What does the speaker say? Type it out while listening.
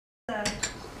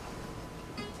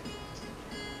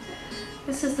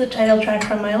This is the title track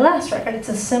from my last record. It's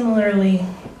a similarly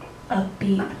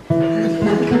upbeat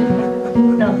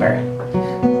number.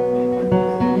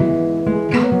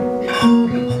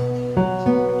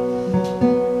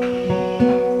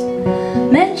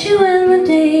 Met you when the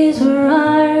days were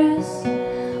ours.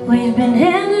 We've been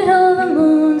handed all the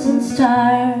moons and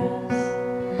stars,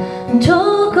 and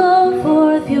told go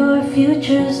forth, your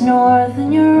future's north,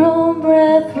 and your own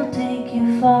breath will take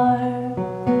you far.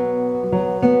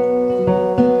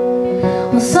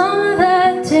 Some of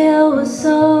that tale was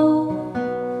so,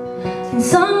 and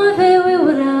some of it we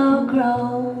would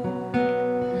outgrow.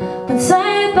 But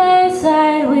side by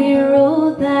side we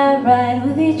rode that ride,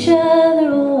 with each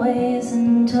other always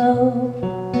in tow.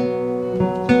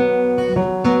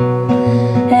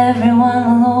 Everyone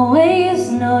will always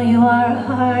know you are a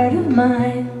heart of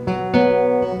mine.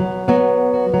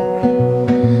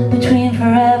 Between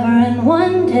forever and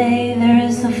one day there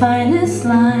is the finest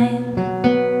line.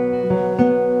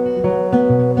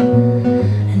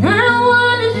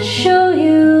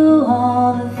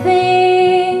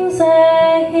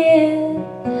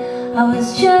 I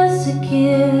was just a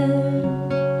kid,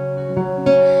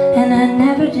 and I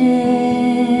never did.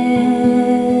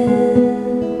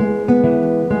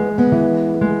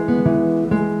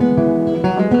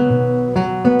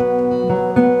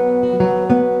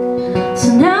 So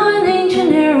now an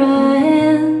ancient era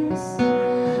ends,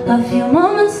 a few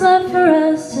moments left for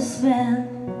us to spend.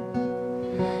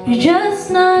 You're just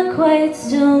not quite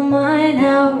still mine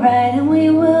outright, and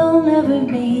we will never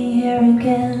be here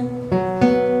again.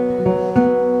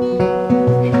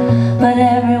 But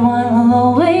everyone will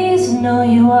always know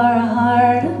you are a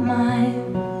heart of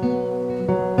mine.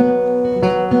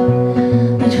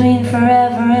 Between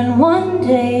forever and one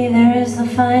day there is the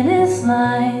finest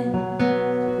line.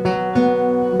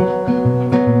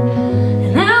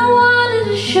 And I wanted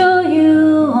to show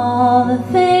you all the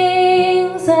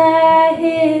things I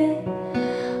hid.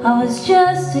 I was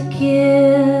just a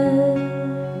kid,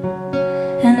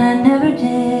 and I never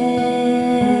did.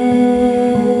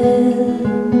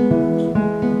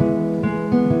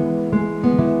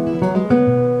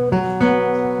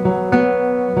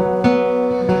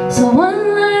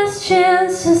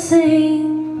 Chance to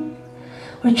sing,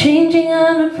 we're changing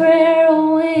on a prayer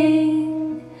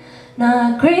wing,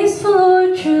 not graceful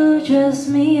or true, just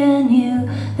me and you.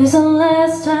 There's a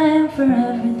last time for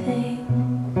everything.